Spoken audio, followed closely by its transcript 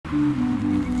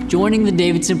Joining the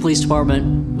Davidson Police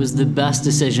Department was the best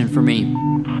decision for me.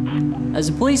 As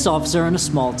a police officer in a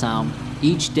small town,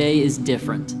 each day is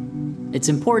different. It's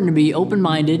important to be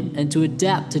open-minded and to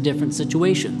adapt to different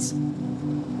situations.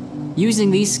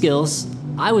 Using these skills,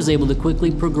 I was able to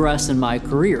quickly progress in my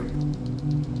career.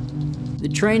 The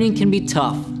training can be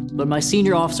tough, but my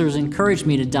senior officers encouraged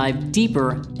me to dive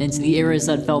deeper into the areas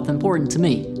that felt important to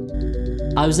me.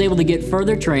 I was able to get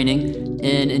further training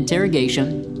in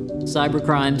interrogation,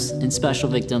 cybercrimes, and special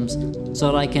victims so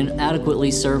that I can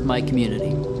adequately serve my community.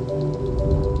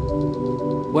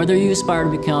 Whether you aspire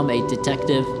to become a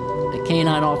detective, a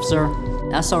canine officer,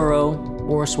 SRO,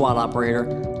 or a SWAT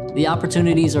operator, the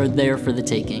opportunities are there for the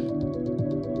taking.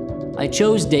 I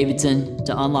chose Davidson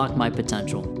to unlock my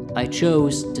potential. I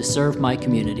chose to serve my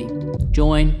community.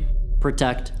 Join,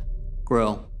 protect,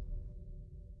 grow.